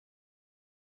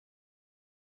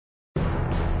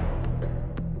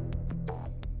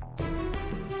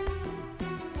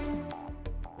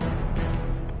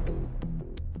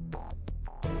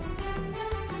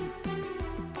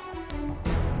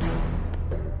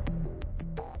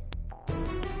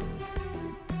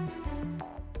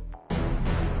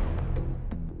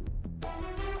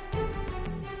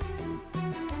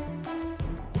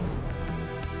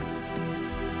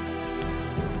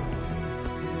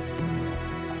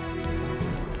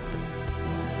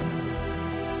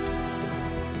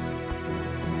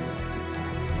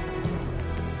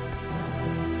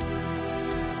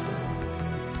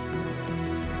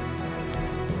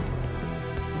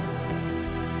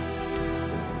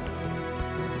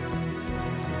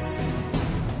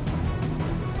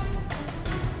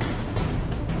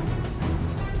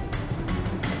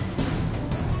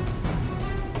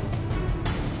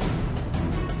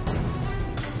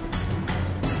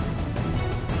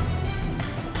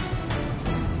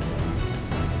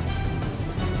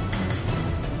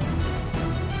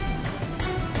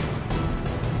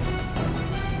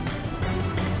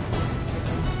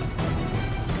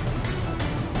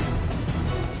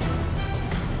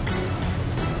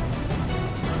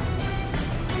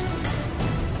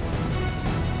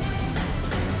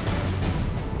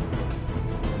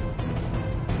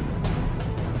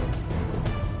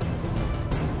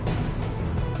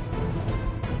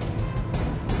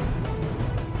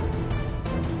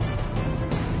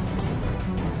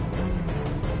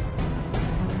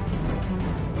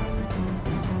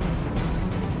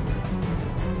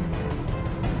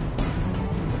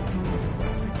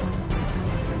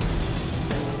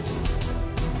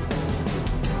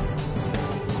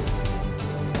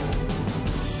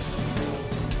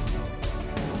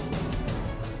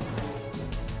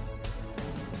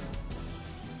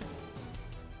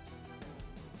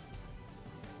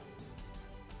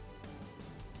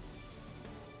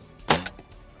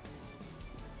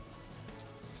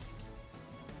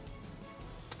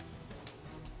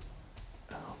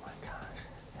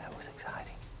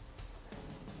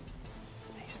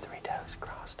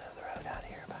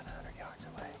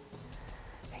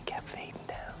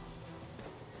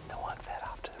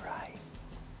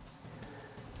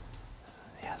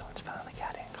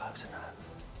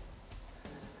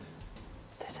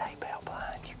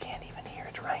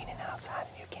outside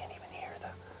and you can't even hear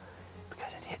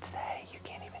because it hits the hay, you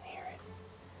can't even hear it.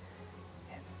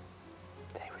 And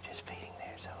they were just feeding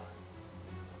there, so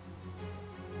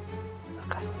looked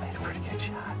like we made a pretty good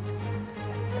shot.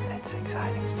 And that's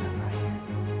exciting stuff right here.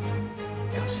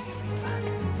 Go see if we can find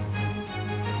her.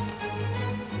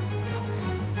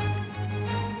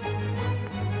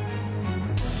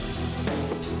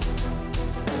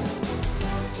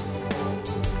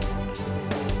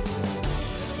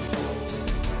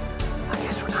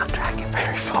 Not tracking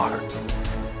very far.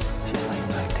 She's laying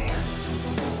right there.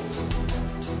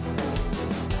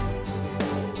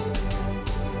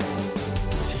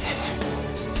 She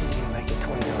didn't make it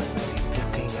 20 yards, maybe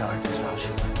 15 yards is all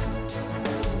she went.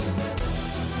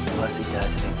 Plus he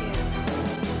does it again.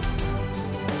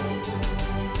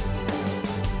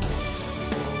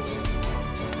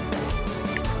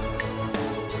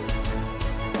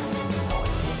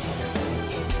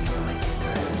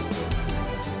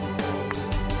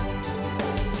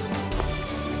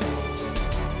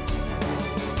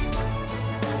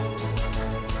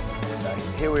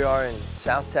 Here we are in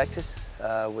South Texas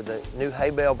with the new hay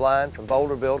bale blind from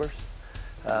Boulder Builders.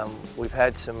 We've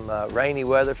had some rainy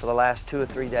weather for the last 2 or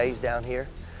 3 days down here.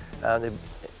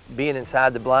 Being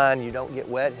inside the blind, you don't get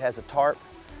wet. It has a tarp.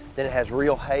 Then it has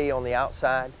real hay on the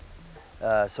outside.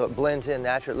 So it blends in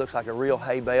naturally. It looks like a real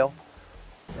hay bale.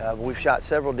 We've shot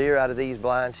several deer out of these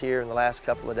blinds here in the last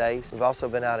couple of days. We've also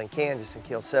been out in Kansas and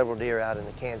killed several deer out in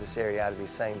the Kansas area out of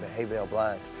these same hay bale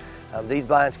blinds. These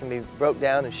blinds can be broke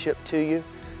down and shipped to you.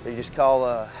 So you just call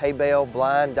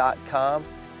haybaleblind.com,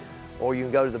 or you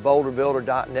can go to the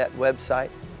boulderbuilder.net website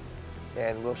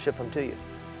and we'll ship them to you.